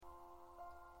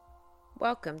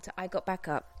Welcome to I Got Back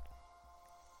Up.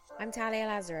 I'm Talia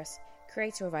Lazarus,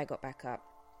 creator of I Got Back Up.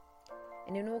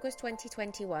 And in August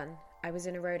 2021, I was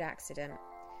in a road accident.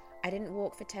 I didn't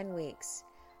walk for 10 weeks.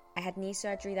 I had knee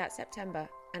surgery that September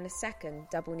and a second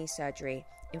double knee surgery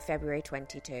in February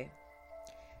 22.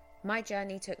 My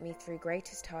journey took me through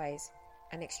greatest highs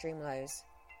and extreme lows.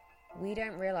 We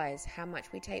don't realise how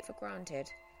much we take for granted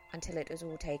until it is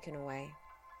all taken away.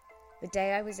 The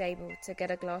day I was able to get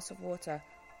a glass of water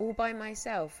all by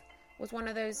myself was one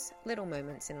of those little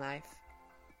moments in life.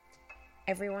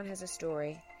 Everyone has a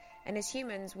story, and as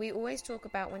humans, we always talk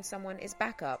about when someone is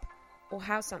back up or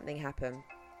how something happened,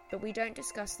 but we don't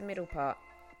discuss the middle part,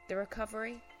 the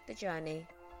recovery, the journey,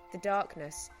 the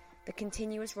darkness, the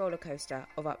continuous roller coaster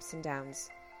of ups and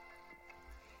downs.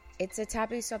 It's a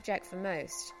taboo subject for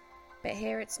most, but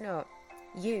here it's not.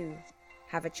 You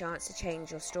have a chance to change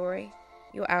your story,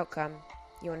 your outcome,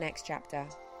 your next chapter.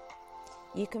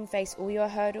 You can face all your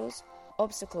hurdles,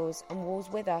 obstacles and walls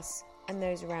with us and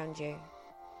those around you.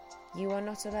 You are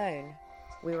not alone.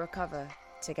 We recover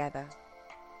together.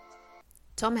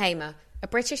 Tom Hamer, a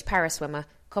British paraswimmer,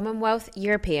 Commonwealth,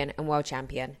 European and World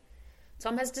Champion.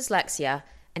 Tom has dyslexia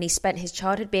and he spent his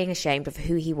childhood being ashamed of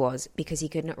who he was because he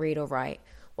could not read or write,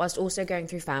 whilst also going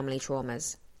through family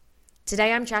traumas.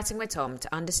 Today I'm chatting with Tom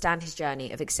to understand his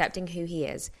journey of accepting who he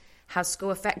is, how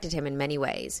school affected him in many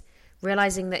ways,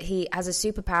 realising that he has a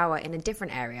superpower in a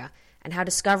different area, and how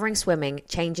discovering swimming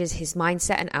changes his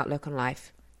mindset and outlook on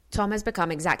life. Tom has become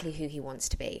exactly who he wants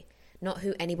to be, not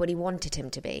who anybody wanted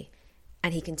him to be,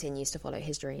 and he continues to follow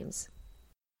his dreams.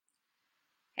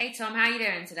 Hey Tom, how are you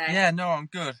doing today? Yeah, no, I'm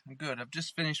good. I've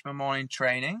just finished my morning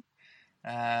training.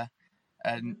 And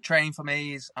training for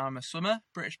me is, I'm a swimmer,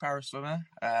 British para swimmer.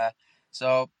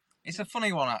 So it's a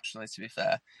funny one actually, to be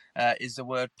fair, is the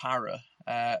word para.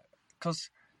 Because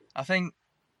I think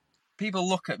people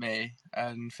look at me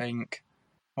and think,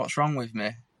 what's wrong with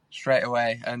me? Straight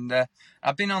away. And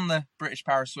I've been on the British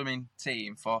para swimming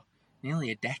team for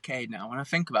nearly a decade now. When I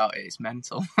think about it, it's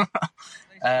mental.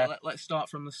 Let's start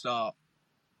from the start.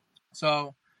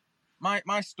 So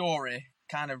my story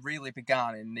kind of really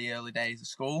began in the early days of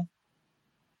school.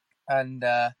 And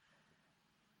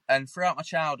throughout my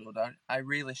childhood, I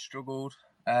really struggled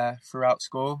throughout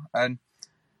school. And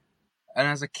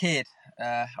as a kid,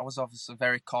 I was obviously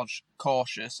very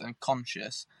cautious and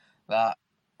conscious that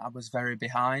I was very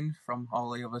behind from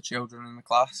all the other children in the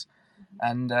class.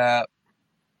 And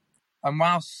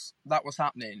whilst that was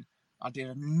happening, I did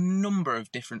a number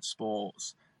of different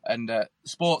sports. And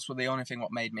sports were the only thing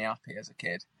what made me happy as a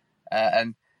kid.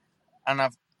 And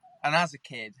as a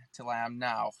kid, till I am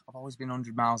now, I've always been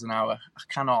 100 miles an hour. I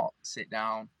cannot sit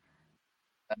down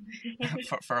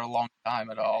for a long time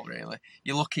at all, really.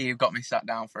 You're lucky you've got me sat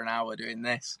down for an hour doing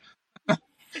this.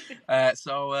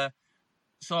 So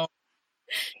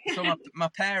my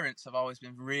parents have always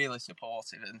been really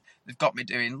supportive, and they've got me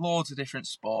doing loads of different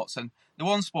sports. And the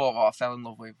one sport that I fell in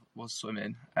love with was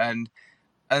swimming. And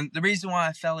the reason why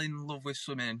I fell in love with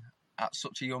swimming at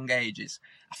such a young age is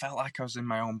I felt like I was in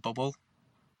my own bubble.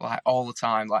 Like all the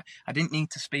time, like I didn't need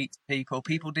to speak to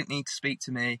people didn't need to speak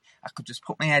to me. I could just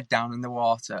put my head down in the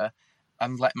water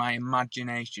and let my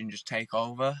imagination just take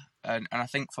over. And I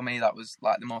think for me that was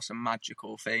like the most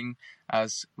magical thing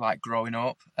as like growing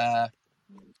up.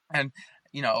 And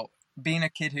you know, being a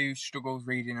kid who struggles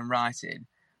reading and writing,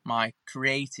 my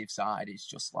creative side is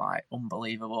just like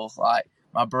unbelievable. Like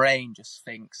my brain just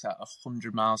thinks at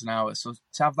 100 miles an hour. So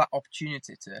to have that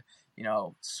opportunity to, you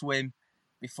know, swim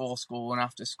before school and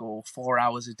after school 4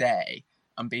 hours a day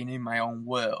and being in my own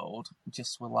world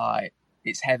just were like,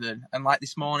 it's heaven. And like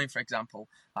this morning, for example,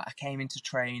 like I came into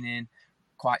training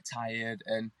quite tired,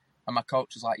 and my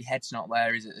coach was like, your head's not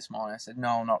there, is it, this morning? I said,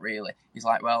 no, not really. He's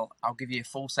like, well, I'll give you a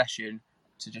full session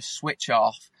to just switch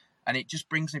off. And it just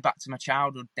brings me back to my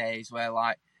childhood days where,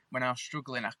 like, when I was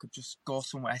struggling, I could just go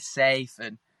somewhere safe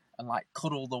and like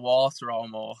cuddle the water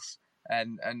almost,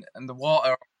 and the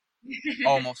water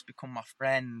almost become my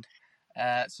friend.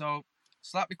 So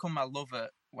that became my love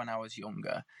when I was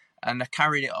younger, and I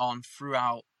carried it on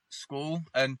throughout school.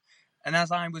 And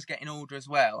as I was getting older as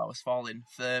well, I was falling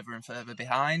further and further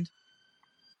behind.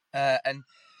 And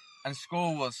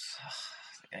school was,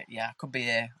 yeah, I could be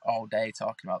here all day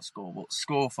talking about school, but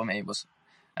school for me was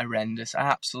horrendous. I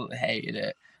absolutely hated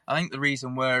it. I think the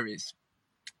reason is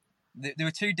there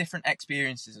were two different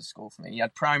experiences of school for me. You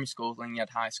had primary school and you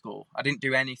had high school. I didn't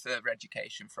do any further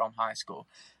education from high school.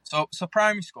 So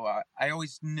primary school, I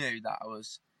always knew that I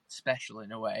was special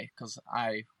in a way because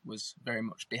I was very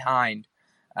much behind.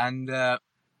 And at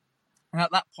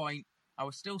that point, I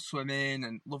was still swimming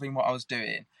and loving what I was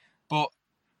doing. But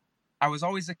I was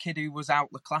always a kid who was out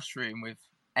the classroom with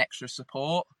extra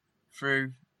support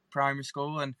through primary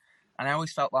school, and I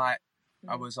always felt like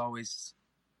I was always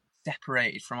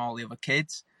separated from all the other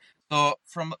kids. So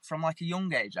from like a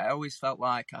young age, I always felt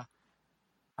like I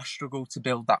struggled to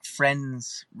build that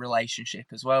friends relationship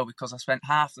as well, because I spent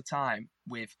half the time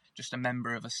with just a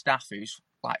member of a staff who's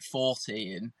like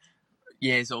 40 and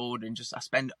years old, and just I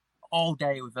spend all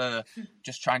day with her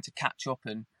just trying to catch up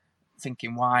and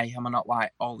thinking, why am I not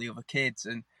like all the other kids?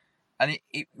 And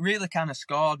it really kind of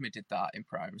scarred me, did that, in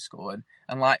primary school.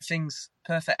 And like things,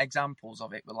 perfect examples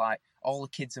of it were like all the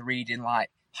kids are reading like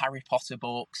Harry Potter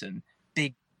books and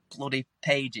big bloody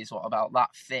pages, what about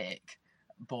that thick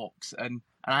books, and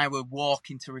I would walk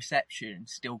into reception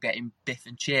still getting biff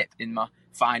and chip in my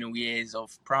final years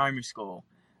of primary school,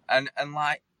 and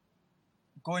like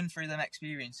going through them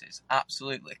experiences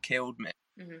absolutely killed me.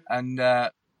 And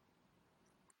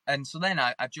so then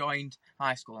I joined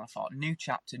high school, and I thought, new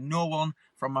chapter. No one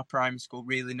from my primary school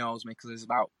really knows me, because there's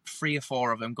about 3 or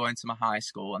 4 of them going to my high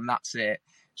school, and that's it.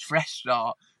 It's fresh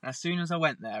start. And as soon as I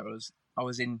went there, I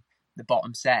was in the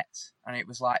bottom set, and it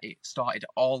was like it started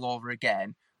all over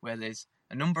again, where there's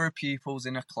a number of pupils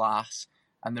in a class,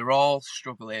 and they're all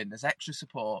struggling. There's extra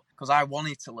support, because I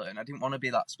wanted to learn. I didn't want to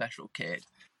be that special kid,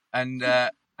 and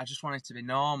I just wanted to be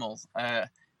normal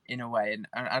in a way. And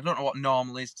I don't know what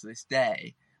normal is to this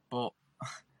day, but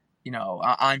you know,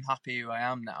 I'm happy who I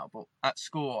am now. But at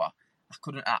school, I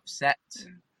couldn't accept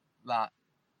that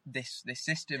this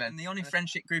system, and the only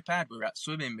friendship group I had were at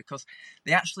swimming, because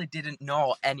they actually didn't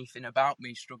know anything about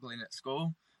me struggling at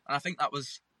school. And I think that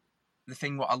was the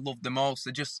thing what I loved the most.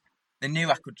 They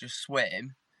knew I could just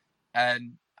swim,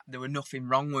 and there was nothing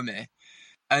wrong with me.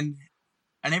 And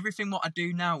everything what I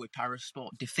do now with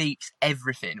parasport defeats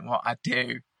everything what I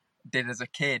did as a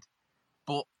kid.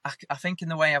 But I think in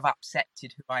the way I've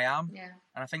accepted who I am,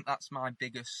 and I think that's my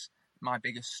biggest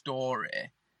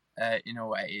story, in a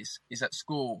way, is at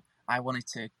school I wanted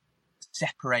to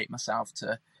separate myself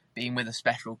to being with the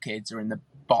special kids or in the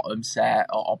bottom set,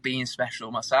 or being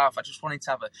special myself. I just wanted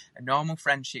to have a normal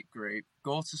friendship group,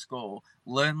 go to school,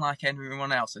 learn like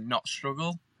everyone else, and not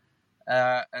struggle.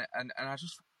 And I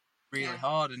just really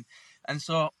hard, and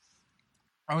so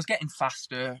I was getting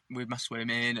faster with my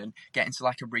swimming and getting to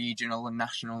like a regional and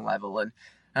national level. And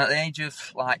at the age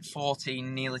of like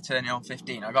 14, nearly turning on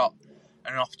 15, I got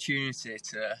an opportunity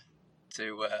to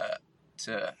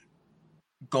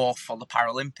go for the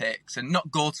Paralympics, and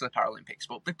not go to the Paralympics,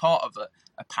 but be part of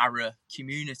a para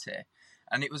community.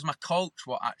 And it was my coach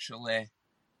what actually,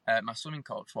 my swimming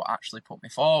coach, what actually put me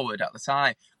forward at the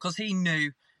time, because he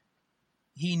knew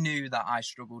that I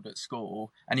struggled at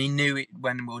school, and he knew it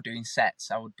when we were doing sets.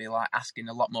 I would be like asking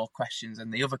a lot more questions than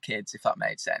the other kids, if that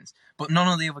made sense. But none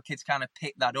of the other kids kind of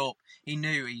picked that up. He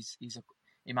knew he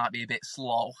might be a bit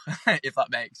slow, if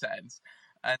that makes sense.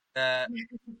 And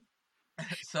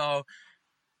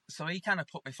so he kind of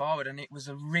put me forward, and it was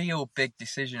a real big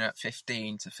decision at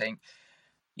 15 to think,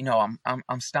 you know,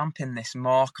 I'm stamping this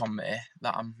mark on me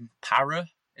that I'm para,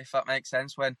 if that makes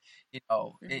sense. When, you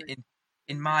know,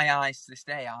 in my eyes to this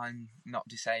day, I'm not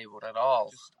disabled at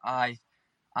all. I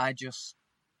just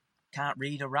can't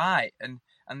read or write, and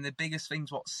the biggest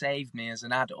things what saved me as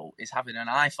an adult is having an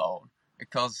iPhone,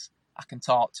 because I can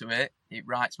talk to it. It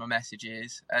writes my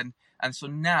messages, and so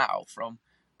now, from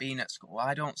being at school,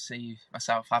 I don't see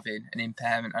myself having an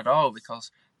impairment at all, because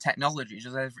technology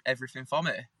does everything for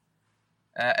me.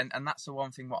 And that's the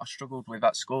one thing what I struggled with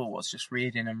at school, was just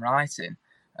reading and writing.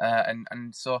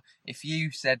 And so if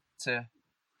you said to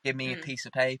give me a piece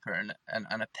of paper and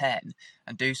a pen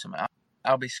and do something,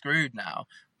 I'll be screwed now.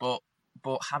 But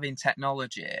having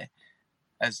technology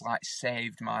has like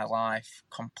saved my life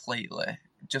completely,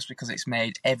 just because it's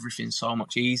made everything so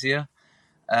much easier.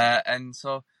 And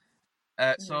so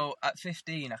at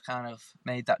 15, I kind of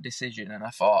made that decision, and I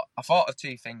thought of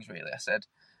 2 things really. I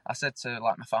said to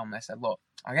like my family, I said, look,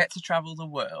 I get to travel the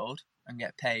world and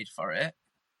get paid for it.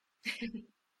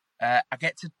 I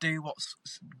get to do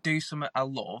something I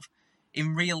love.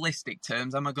 In realistic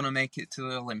terms, am I going to make it to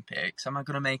the Olympics? Am I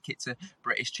going to make it to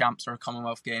British Champs or a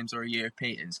Commonwealth Games or a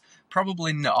Europeans?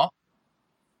 Probably not.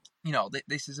 You know,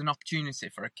 this is an opportunity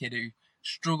for a kid who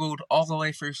struggled all the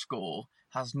way through school,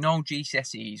 has no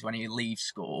GCSEs when he leaves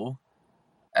school,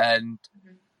 and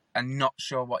not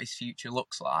sure what his future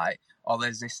looks like. Or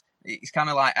there's this, it's kind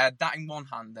of like I had that in one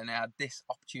hand, and I had this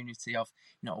opportunity of,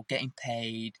 you know, getting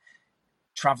paid,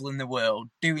 traveling the world,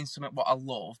 doing something what I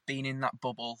love, being in that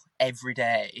bubble every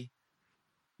day.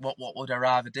 What would I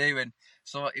rather do? And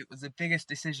so it was the biggest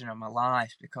decision of my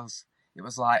life, because it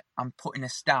was like I'm putting a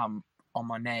stamp on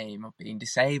my name of being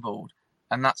disabled,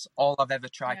 and that's all I've ever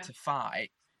tried to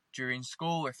fight during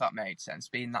school, if that made sense,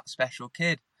 being that special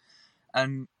kid.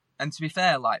 And to be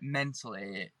fair, like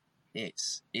mentally,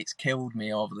 it's killed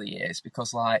me over the years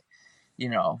because, like, you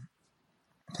know,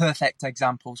 perfect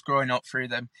examples growing up through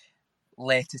them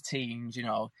later teens, you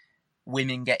know,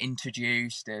 women get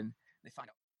introduced and they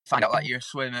find out that you're a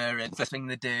swimmer, and the first thing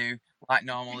they do, like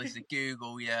normal, is they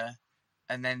Google you,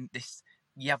 and then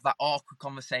you have that awkward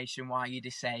conversation why you're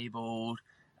disabled,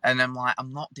 and I'm like,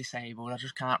 I'm not disabled, I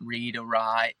just can't read or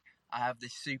write. I have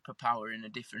this superpower in a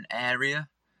different area,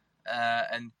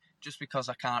 and just because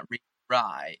I can't read or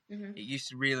write, it used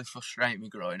to really frustrate me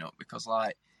growing up because,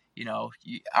 like, you know,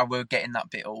 I were getting that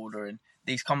bit older, and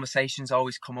these conversations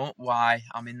always come up, why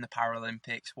I'm in the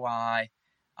Paralympics, why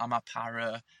I'm a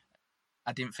para.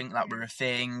 I didn't think that were a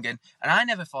thing, and I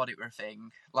never thought it were a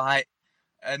thing. Like,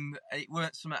 and it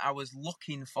weren't something I was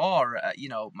looking for. You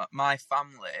know, my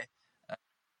family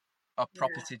are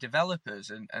property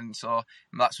developers, and so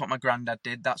that's what my granddad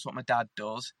did. That's what my dad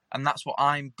does, and that's what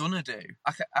I'm gonna do.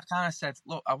 I kind of said,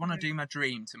 look, I want to do my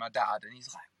dream to my dad, and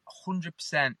he's like,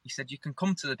 100%. He said, you can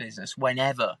come to the business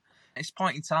whenever. At this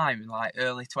point in time, in like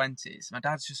early 20s, my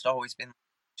dad's just always been,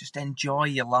 just enjoy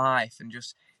your life and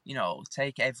just, you know,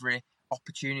 take every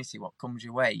opportunity what comes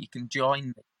your way. You can join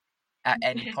me at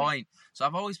any point. So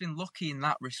I've always been lucky in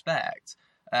that respect.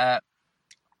 But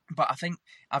I think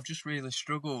I've just really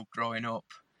struggled growing up,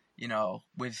 you know,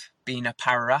 with being a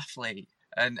para athlete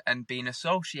and being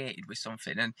associated with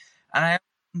something, and I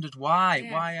wondered why.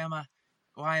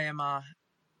 Why am I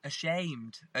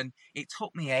ashamed? And it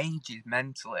took me ages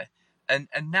mentally, and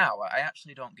now I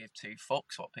actually don't give two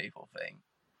fucks what people think,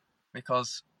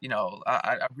 because, you know,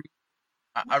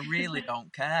 I really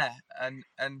don't care, and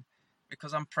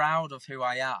because I'm proud of who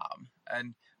I am,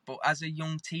 and but as a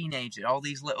young teenager, all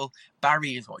these little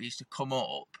barriers what used to come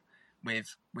up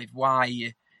with why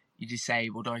you're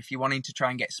disabled, or if you're wanting to try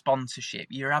and get sponsorship,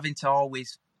 you're having to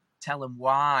always tell them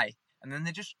why, and then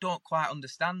they just don't quite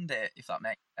understand it, if that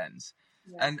makes sense.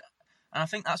 And I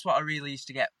think that's what I really used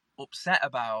to get upset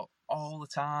about all the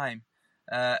time,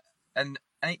 and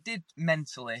it did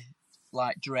mentally,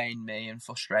 like, drain me and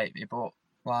frustrate me, but,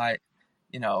 like,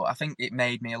 you know, I think it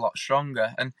made me a lot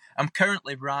stronger, and I'm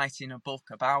currently writing a book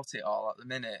about it all at the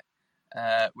minute,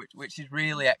 which is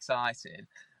really exciting.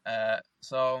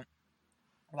 So,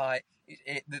 like,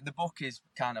 the book is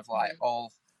kind of like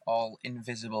all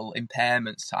invisible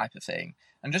impairments type of thing,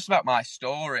 and just about my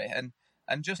story, and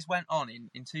just went on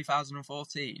in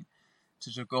 2014, to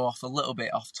just go off a little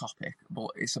bit off topic,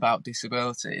 but it's about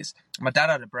disabilities. My dad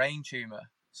had a brain tumor,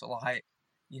 so, like,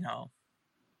 you know,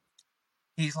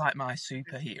 he's like my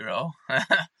superhero,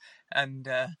 and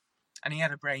he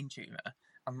had a brain tumor,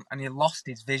 and he lost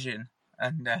his vision,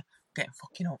 and getting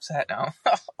fucking upset now.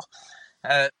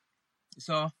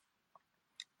 So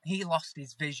he lost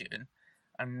his vision,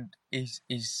 and his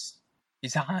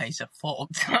eyes are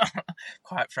fucked,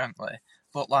 quite frankly.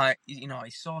 But, like, you know,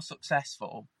 he's so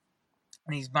successful,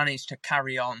 and he's managed to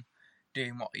carry on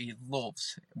doing what he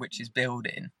loves, which is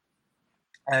building.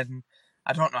 And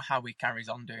I don't know how he carries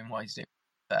on doing what he's doing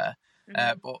there,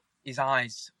 but his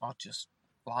eyes are just,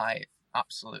 like,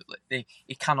 absolutely.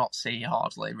 He cannot see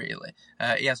hardly, really.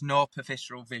 He has no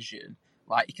peripheral vision.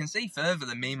 Like, he can see further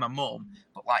than me and my mum,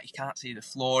 but, like, he can't see the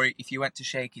floor. If you went to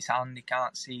shake his hand, he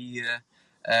can't see you,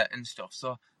 and stuff.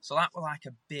 So that was like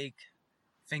a big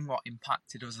thing what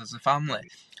impacted us as a family.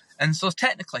 And so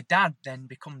technically, Dad then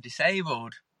become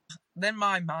disabled. Then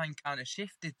my mind kind of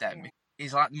shifted then.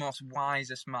 He's like the most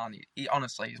wisest man. He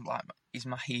honestly, he's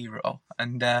my hero.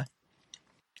 And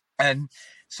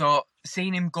so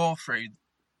seeing him go through,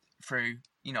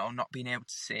 you know, not being able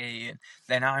to see, and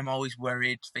then I'm always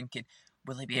worried, thinking,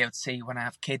 will he be able to see when I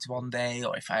have kids one day,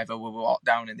 or if I ever will walk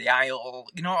down in the aisle?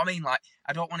 You know what I mean? Like,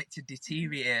 I don't want it to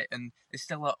deteriorate, and there's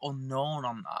still an unknown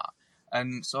on that.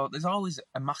 And so there's always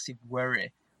a massive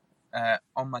worry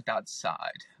on my dad's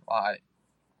side. Like,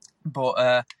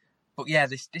 but yeah,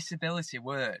 this disability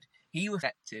word, he was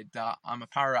affected that I'm a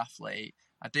para athlete,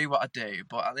 I do what I do,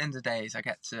 but at the end of the day, I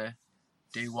get to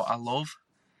do what I love.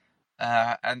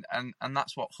 And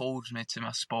that's what holds me to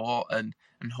my sport, and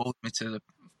holds me to the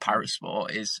para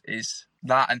sport is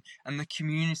that, and the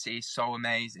community is so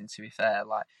amazing, to be fair.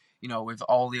 Like, you know, with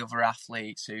all the other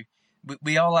athletes who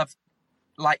we all have,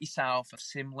 like yourself, have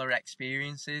similar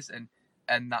experiences,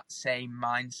 and that same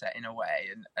mindset in a way,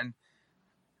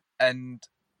 and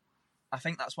I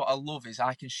think that's what I love, is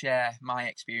I can share my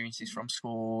experiences from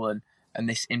school, and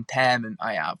this impairment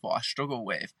I have, what I struggle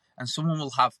with, and someone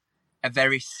will have a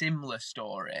very similar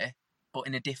story, but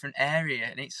in a different area,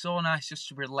 and it's so nice just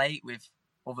to relate with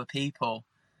other people,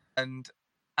 and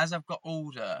as I've got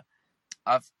older,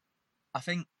 I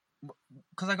think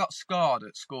because I got scarred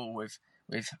at school with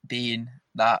being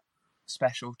that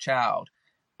special child,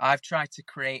 I've tried to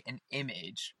create an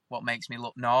image what makes me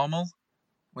look normal,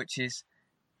 which is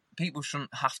people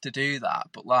shouldn't have to do that,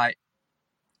 but like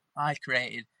I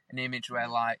created an image where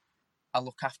like I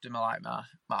look after my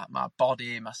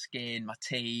body, my skin, my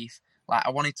teeth. Like I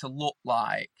wanted to look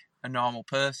like a normal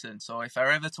person. So if I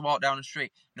were ever to walk down the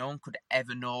street, no one could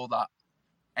ever know that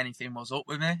anything was up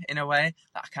with me in a way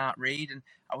that I can't read. And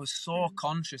I was so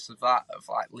conscious of that, of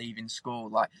like leaving school,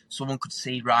 like someone could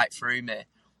see right through me.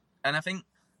 And I think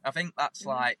that's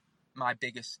like my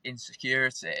biggest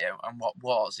insecurity, and what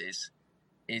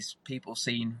is people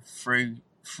seeing through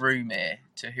me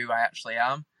to who I actually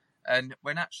am. And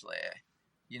when actually,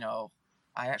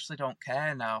 I actually don't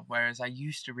care now, whereas I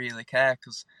used to really care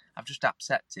because I've just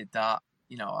accepted that,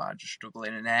 I just struggle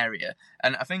in an area.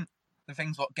 And I think the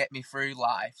things what get me through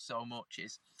life so much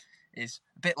is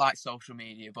a bit like social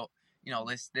media, but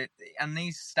and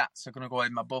these stats are going to go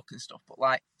in my book and stuff, but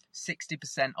like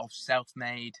 60% of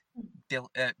self-made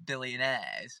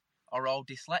billionaires are all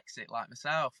dyslexic like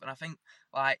myself. And I think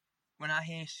like when I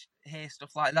hear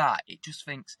stuff like that, it just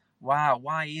thinks, wow,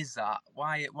 why is that?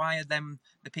 Why are them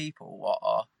the people what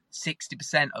are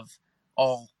 60% of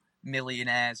all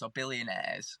millionaires or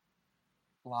billionaires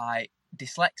like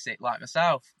dyslexic like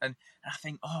myself? And I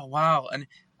think, oh wow, and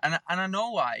I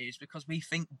know why it is, because we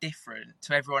think different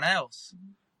to everyone else,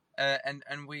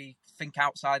 and we think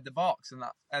outside the box, and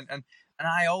that and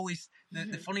I always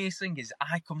the funniest thing is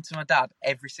I come to my dad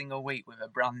every single week with a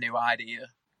brand new idea,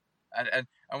 and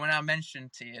when I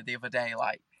mentioned to you the other day,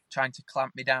 like trying to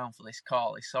clamp me down for this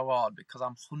call is so hard because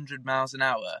I'm 100 miles an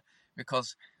hour,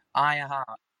 because I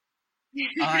have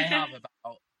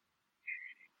about,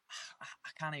 I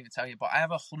can't even tell you, but I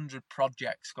have 100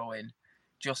 projects going,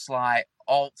 just like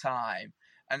all time,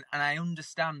 and I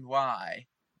understand why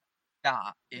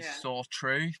that is so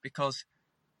true, because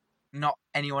not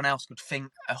anyone else could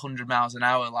think 100 miles an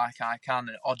hour like I can,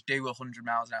 or do 100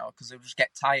 miles an hour, because they'll just get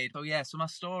tired. So yeah, so my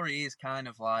story is kind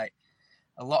of like,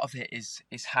 a lot of it is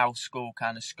how school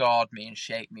kind of scarred me and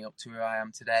shaped me up to who I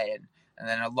am today, and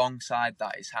then alongside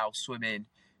that is how swimming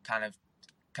kind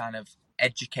of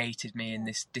educated me in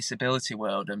this disability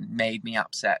world and made me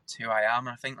accept who I am.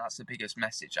 And I think that's the biggest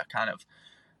message I kind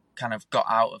of got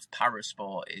out of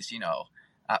parasport is,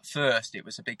 at first it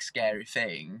was a big scary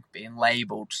thing being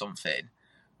labelled something,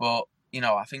 but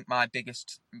I think my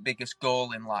biggest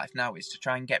goal in life now is to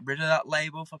try and get rid of that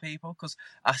label for people, because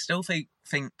I still think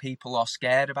people are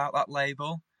scared about that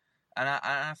label, and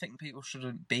I think people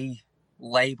shouldn't be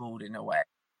labelled in a way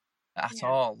at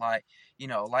all. Like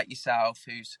like yourself,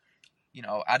 who's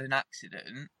had an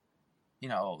accident.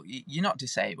 You're not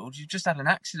disabled. You've just had an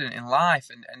accident in life,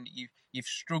 and you've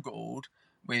struggled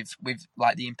with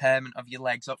like the impairment of your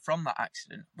legs up from that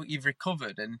accident, but you've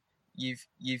recovered, and you've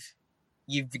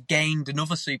gained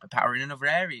another superpower in another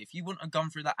area. If you wouldn't have gone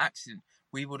through that accident,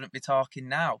 we wouldn't be talking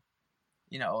now.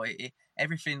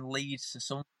 Everything leads to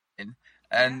something,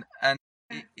 and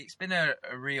it's been a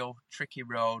real tricky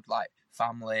road, like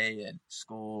family and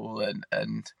school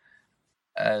and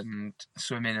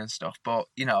swimming and stuff. But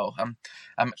I'm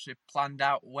actually planned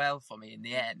out well for me in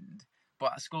the end.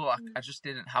 But at school, I just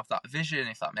didn't have that vision,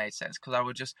 if that made sense, because I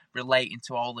was just relating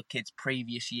to all the kids'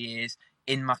 previous years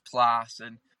in my class,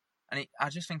 and I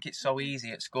just think it's so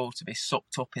easy at school to be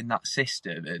sucked up in that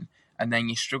system, and then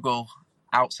you struggle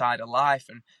outside of life,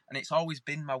 and it's always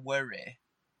been my worry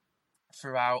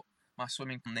throughout my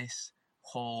swimming from this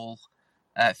whole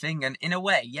thing. And in a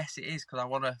way, yes, it is, because I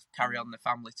want to carry on the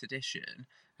family tradition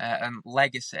and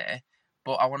legacy,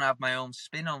 but I want to have my own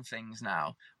spin on things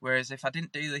now. Whereas if I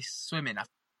didn't do this swimming, I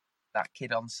that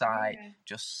kid on site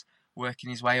just working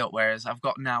his way up. Whereas I've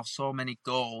got now so many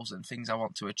goals and things I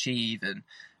want to achieve, and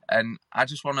I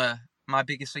just want to. My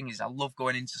biggest thing is I love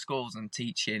going into schools and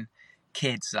teaching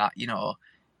kids that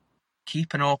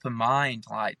keep an open mind.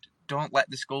 Like, don't let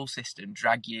the school system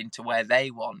drag you into where they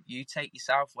want. You take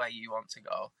yourself where you want to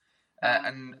go.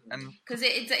 And because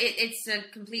it's a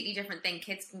completely different thing.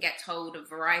 Kids can get told a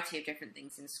variety of different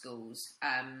things in schools,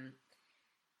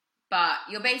 but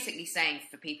you're basically saying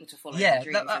for people to follow their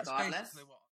dreams that's regardless. Basically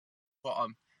what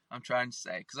I'm trying to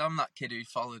say, because I'm that kid who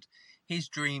followed his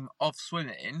dream of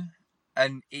swimming,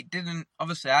 and it didn't.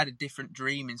 Obviously, I had a different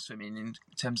dream in swimming in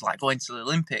terms of like going to the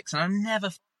Olympics, and I never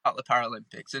thought about the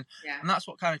Paralympics, and that's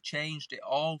what kind of changed it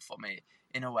all for me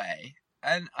in a way.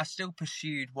 And I still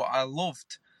pursued what I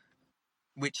loved,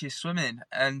 which is swimming,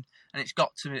 and it's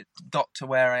got to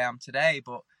where I am today.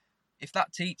 But if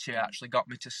that teacher actually got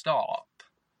me to stop,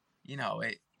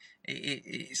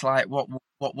 it's like, what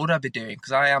would I be doing?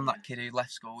 Because I am that kid who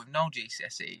left school with no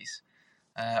GCSEs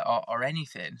or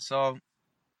anything. So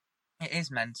it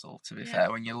is mental, to be Yeah.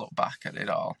 fair, when you look back at it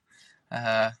all.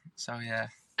 So yeah.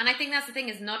 And I think that's the thing,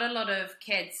 is not a lot of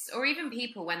kids or even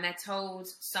people, when they're told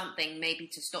something, maybe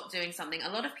to stop doing something, a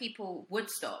lot of people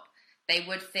would stop. They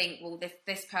would think, well,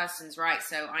 this person's right,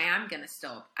 so I am going to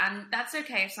stop. And that's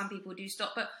okay if some people do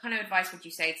stop. But what kind of advice would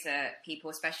you say to people,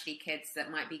 especially kids that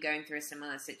might be going through a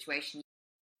similar situation?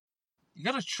 You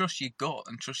got to trust your gut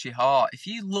and trust your heart. If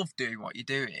you love doing what you're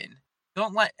doing,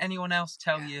 don't let anyone else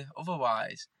tell you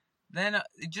otherwise. Then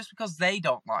just because they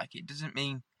don't like it doesn't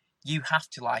mean you have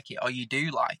to like it or you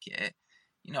do like it.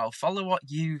 Follow what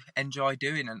you enjoy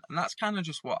doing, and that's kind of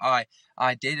just what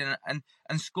I did.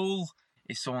 And school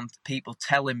is people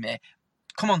telling me,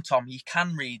 "Come on, Tom, you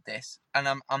can read this," and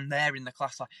I'm there in the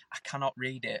class like, I cannot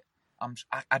read it.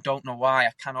 I don't know why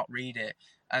I cannot read it,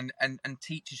 and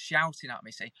teachers shouting at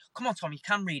me saying, "Come on, Tom, you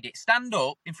can read it. Stand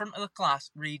up in front of the class,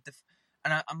 read the,"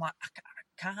 and I'm like, I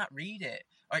can't read it.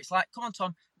 Or it's like, "Come on,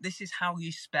 Tom, this is how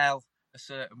you spell a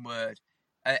certain word,"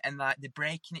 and like they're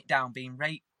breaking it down, being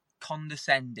very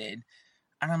condescending,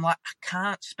 and I'm like, I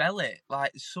can't spell it.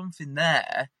 Like there's something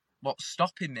there. What's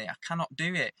stopping me? I cannot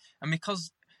do it, and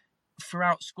because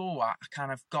throughout school, I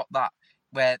kind of got that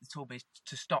where they told me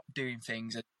to stop doing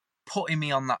things and putting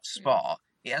me on that spot.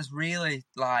 It has really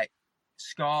like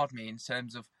scarred me in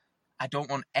terms of I don't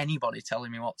want anybody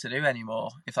telling me what to do anymore,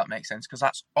 if that makes sense, because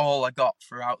that's all I got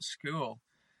throughout school.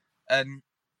 And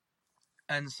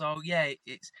so yeah,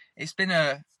 it's been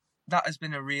that has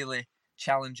been a really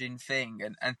challenging thing,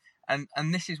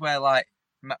 and this is where like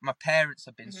my parents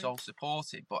have been so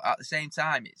supportive, but at the same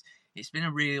time it's been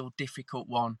a real difficult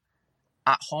one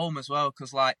at home as well,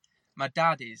 because like my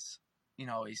dad is,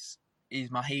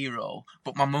 he's my hero,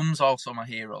 but my mum's also my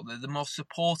hero. They're the most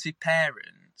supportive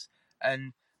parents,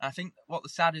 and I think what the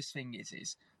saddest thing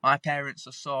is my parents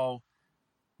are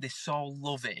they're so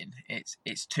loving.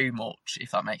 It's too much,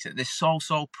 if that makes it. They're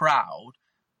so proud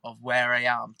of where I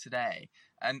am today,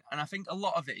 and I think a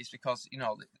lot of it is because they're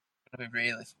gonna be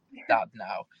really sad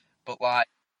now, but like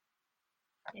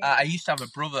I used to have a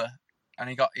brother, and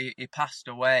he passed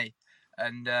away,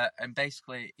 and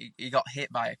basically he got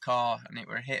hit by a car, and it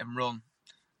were a hit and run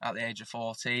at the age of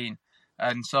 14,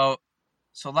 and so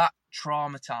that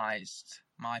traumatized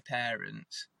my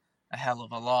parents a hell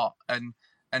of a lot,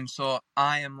 and so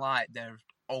I am like their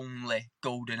only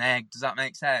golden egg. Does that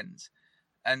make sense?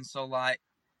 And so like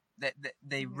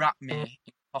they wrap me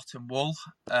in cotton wool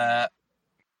a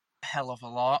hell of a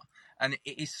lot, and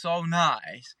it is so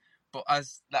nice. But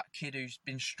as that kid who's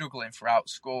been struggling throughout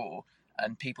school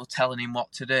and people telling him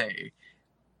what to do,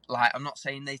 like I'm not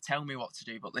saying they tell me what to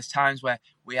do, but there's times where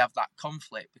we have that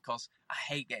conflict because I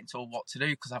hate getting told what to do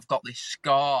because I've got this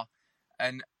scar,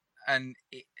 and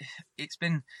it's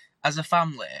been, as a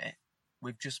family,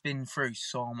 we've just been through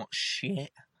so much shit,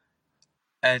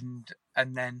 and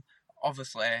then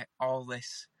obviously all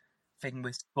this thing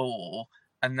with school,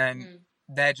 and then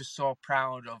they're just so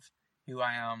proud of who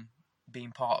I am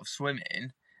being part of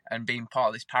swimming and being part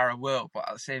of this para world, but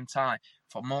at the same time,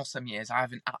 for most of years, I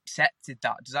haven't accepted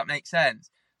that. Does that make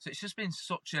sense? So it's just been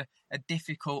such a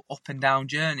difficult up and down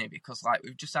journey because like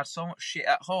we've just had so much shit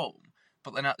at home,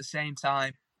 but then at the same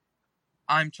time,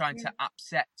 I'm trying to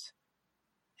accept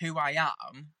who I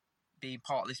am being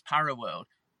part of this para world,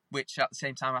 which at the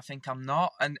same time I think I'm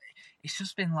not, and it's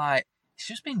just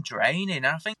been draining. And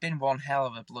I think it's been one hell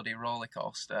of a bloody roller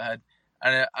coaster,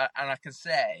 and I can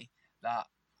say that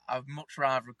I'd much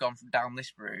rather have gone down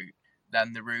this route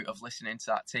than the route of listening to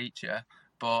that teacher.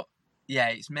 But yeah,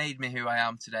 it's made me who I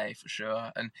am today for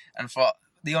sure. And for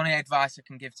the only advice I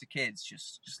can give to kids,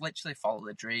 just literally follow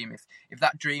the dream. If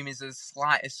that dream is the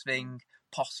slightest thing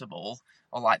possible,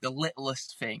 or like the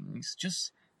littlest things,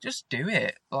 just do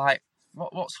it. Like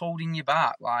what's holding you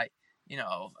back? Like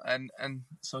and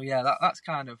so yeah, that's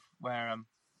kind of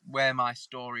where my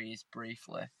story is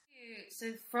briefly.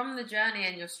 So from the journey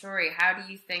and your story, how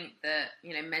do you think that,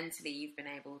 mentally you've been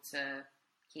able to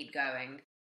keep going?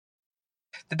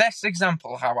 The best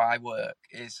example of how I work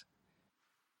is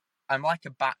I'm like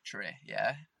a battery,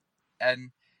 yeah,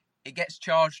 and it gets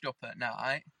charged up at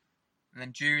night, and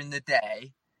then during the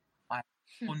day, I'm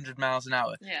 100 miles an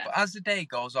hour. Yeah. But as the day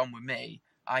goes on with me,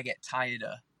 I get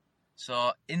tireder.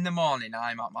 So in the morning,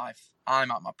 I'm at my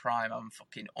prime. I'm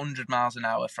fucking 100 miles an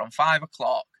hour from 5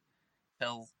 o'clock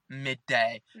till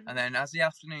midday, and then as the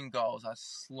afternoon goes, I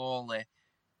slowly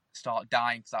start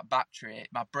dying because that battery,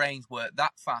 my brain's work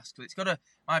that fast because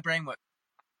my brain works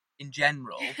in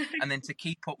general, and then to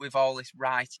keep up with all this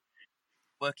writing,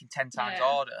 working 10 times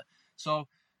harder. So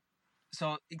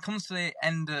so it comes to the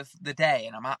end of the day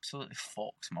and I'm absolutely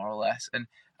fucked, more or less. And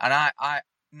I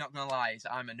not gonna lie,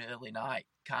 I'm an early night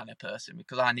kind of person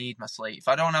because I need my sleep. If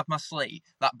I don't have my sleep,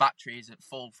 that battery isn't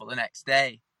full for the next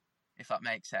day, if that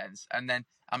makes sense. And then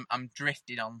I'm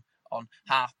drifting on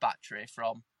half battery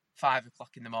from 5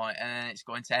 o'clock in the morning, and then it's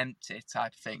going to empty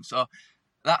type of thing. So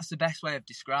that's the best way of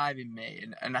describing me,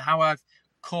 and how I've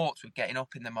coped with getting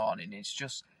up in the morning is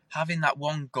just having that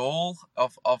one goal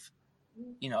of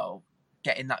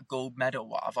getting that gold medal,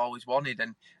 what I've always wanted,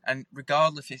 and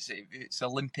regardless if it's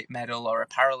Olympic medal or a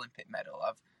Paralympic medal,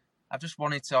 I've just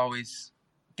wanted to always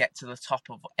get to the top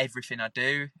of everything I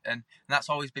do, and that's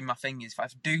always been my thing. Is if I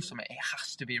do something, it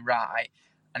has to be right,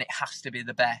 and it has to be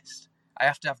the best. I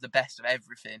have to have the best of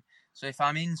everything. So if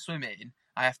I'm in swimming,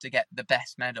 I have to get the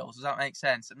best medals. Does that make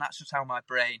sense? And that's just how my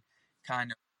brain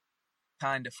kind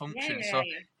of functions. So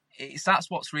that's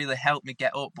what's really helped me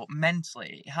get up. But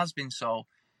mentally, it has been so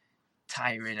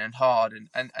tiring and hard,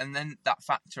 and then that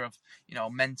factor of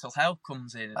mental health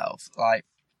comes in. Like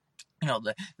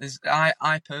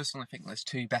I personally think there's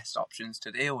two best options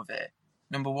to deal with it.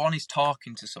 Number one is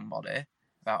talking to somebody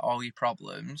about all your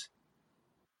problems,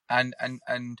 and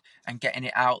getting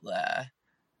it out there,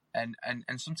 and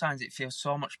sometimes it feels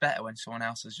so much better when someone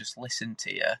else has just listened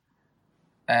to you,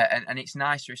 and it's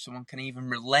nicer if someone can even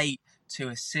relate to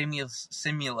a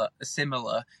similar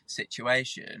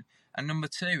situation. And number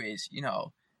two is,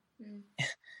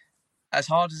 as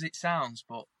hard as it sounds,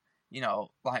 but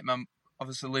like my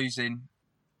obviously losing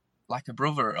like a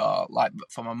brother, or like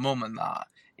for my mum and that,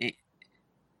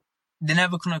 they're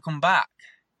never gonna come back.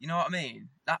 You know what I mean?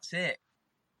 That's it.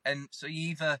 And so you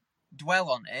either dwell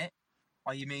on it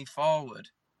or you move forward.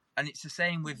 And it's the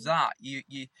same with that. You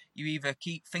either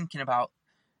keep thinking about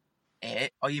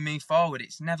it or you move forward.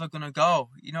 It's never gonna go.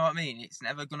 You know what I mean? It's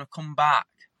never gonna come back.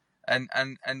 And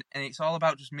it's all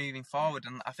about just moving forward.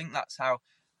 And I think that's how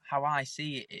I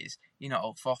see it is.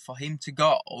 For him to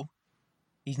go,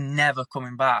 he's never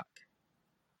coming back.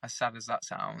 As sad as that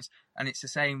sounds. And it's the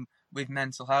same with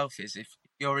mental health. Is if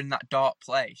you're in that dark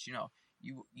place,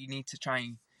 you need to try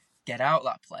and get out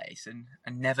that place and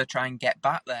never try and get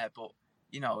back there. But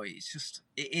it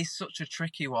is such a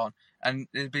tricky one, and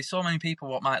there'll be so many people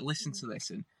what might listen to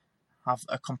this and have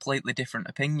a completely different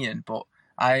opinion. But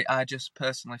I just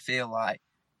personally feel like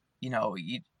you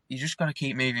just got to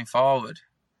keep moving forward.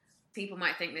 People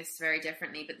might think this very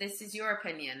differently, but this is your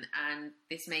opinion, and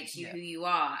this makes you who you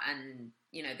are. And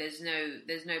there's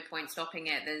no point stopping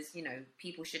it. There's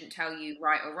people shouldn't tell you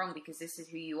right or wrong because this is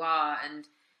who you are. And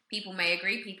people may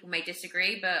agree, people may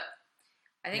disagree, but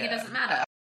I think it doesn't matter.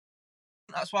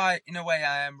 That's why, in a way,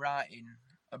 I am writing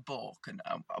a book, and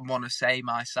I want to say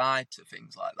my side to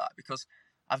things like that, because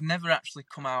I've never actually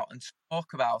come out and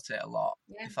spoke about it a lot,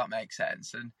 if that makes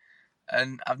sense.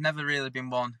 And I've never really been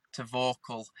one to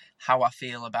vocal how I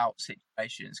feel about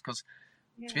situations, because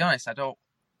to be honest, I don't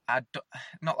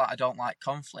not that I don't like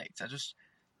conflict. I just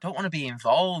don't want to be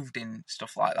involved in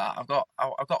stuff like that. I've got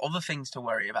other things to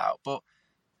worry about, but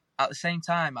at the same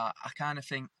time, I kind of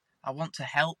think I want to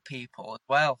help people as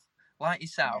well, like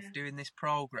yourself doing this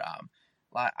program.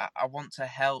 Like I want to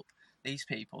help these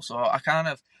people. So I kind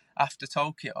of, after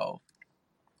Tokyo,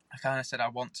 I kind of said I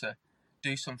want to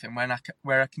do something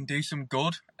where I can do some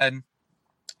good. And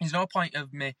there's no point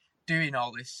of me doing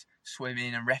all this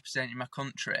swimming and representing my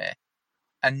country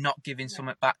and not giving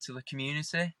something back to the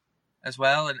community as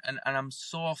well. And I'm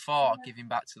so for giving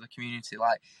back to the community.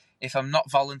 Like, if I'm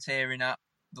not volunteering at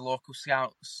the local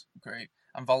scouts group,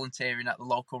 I'm volunteering at the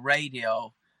local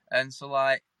radio. And so,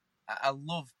 like, I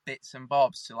love bits and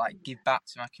bobs to, like, give back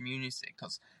to my community,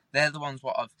 because they're the ones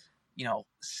what have,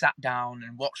 sat down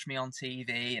and watched me on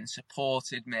TV and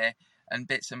supported me and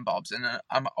bits and bobs. And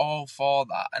I'm all for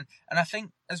that. And I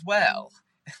think as well,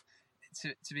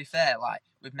 to be fair, like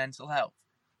with mental health,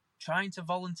 trying to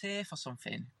volunteer for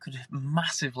something could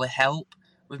massively help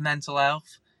with mental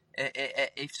health.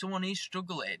 If someone is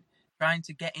struggling, trying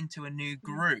to get into a new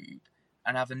group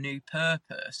and have a new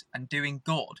purpose and doing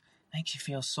good makes you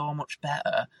feel so much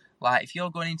better. Like, if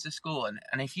you're going into school and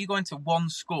if you go into one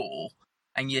school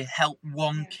and you help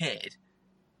one kid,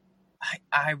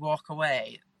 I walk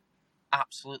away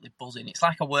absolutely buzzing. It's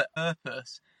like a work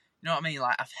purpose. You know what I mean?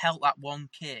 Like, I've helped that one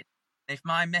kid. If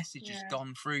my message has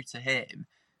gone through to him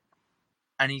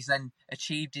and he's then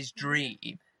achieved his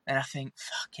dream, then I think,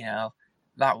 fucking hell,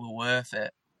 that was worth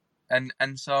it.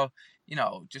 And so,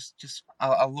 just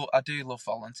I do love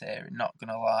volunteering, not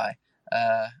gonna lie.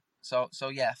 So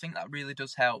yeah, I think that really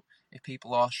does help if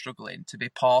people are struggling to be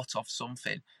part of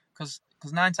something, because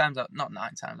not 9 times out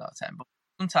of 10, but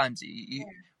sometimes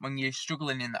when you're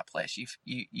struggling in that place,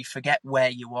 you forget where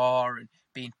you are and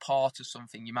being part of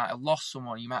something. You might have lost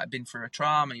someone, you might have been through a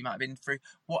trauma, you might have been through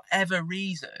whatever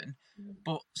reason,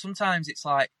 but sometimes it's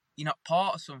like you're not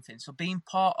part of something. So being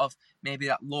part of maybe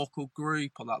that local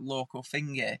group or that local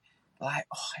thingy, like,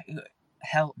 it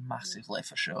helped massively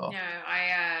for sure. No,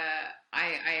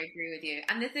 I agree with you.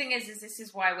 And the thing is this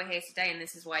is why we're here today, and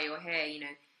this is why you're here. You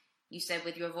know, you said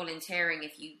with your volunteering,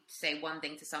 if you say one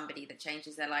thing to somebody that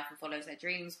changes their life and follows their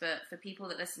dreams, but for people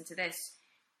that listen to this,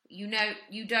 you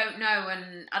don't know,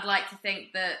 and I'd like to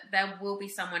think that there will be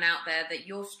someone out there that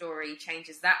your story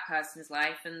changes that person's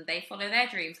life and they follow their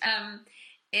dreams.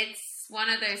 It's one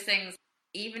of those things,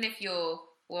 even if you're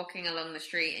walking along the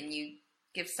street and you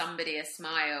give somebody a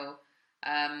smile,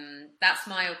 that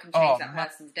smile can change that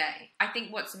person's day. I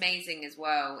think what's amazing as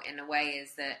well, in a way,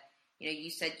 is that, you know, you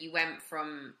said you went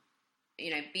from,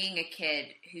 you know, being a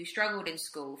kid who struggled in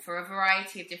school for a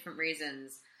variety of different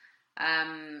reasons,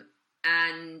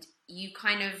 and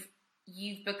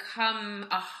you've become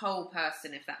a whole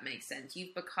person, if that makes sense.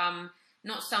 You've become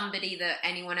not somebody that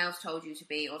anyone else told you to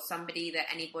be or somebody that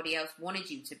anybody else wanted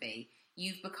you to be.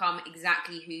 You've become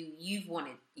exactly who you've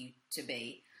wanted you to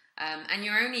be. And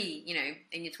you're only, you know,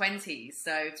 in your 20s.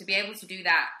 So to be able to do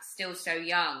that still so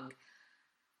young,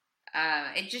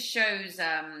 it just shows,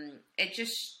 it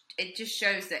just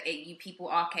shows that you people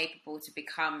are capable to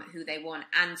become who they want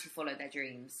and to follow their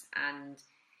dreams. And,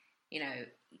 you know,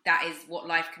 that is what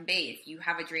life can be. If you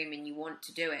have a dream and you want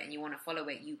to do it and you want to follow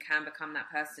it, you can become that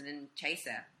person and chase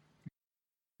it.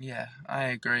 Yeah, I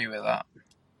agree with that.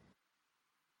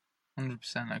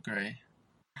 100% agree.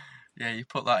 Yeah, you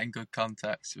put that in good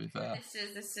context, to be fair.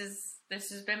 This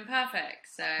has been perfect.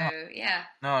 So, yeah.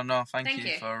 No, thank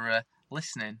you for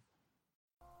listening.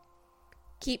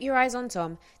 Keep your eyes on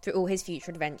Tom through all his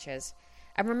future adventures.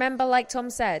 And remember, like Tom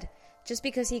said, just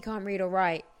because he can't read or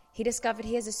write, he discovered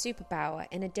he has a superpower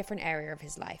in a different area of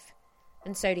his life.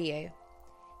 And so do you.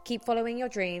 Keep following your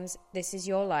dreams. This is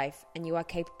your life, and you are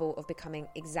capable of becoming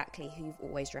exactly who you've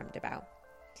always dreamt about.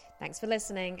 Thanks for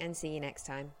listening, and see you next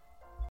time.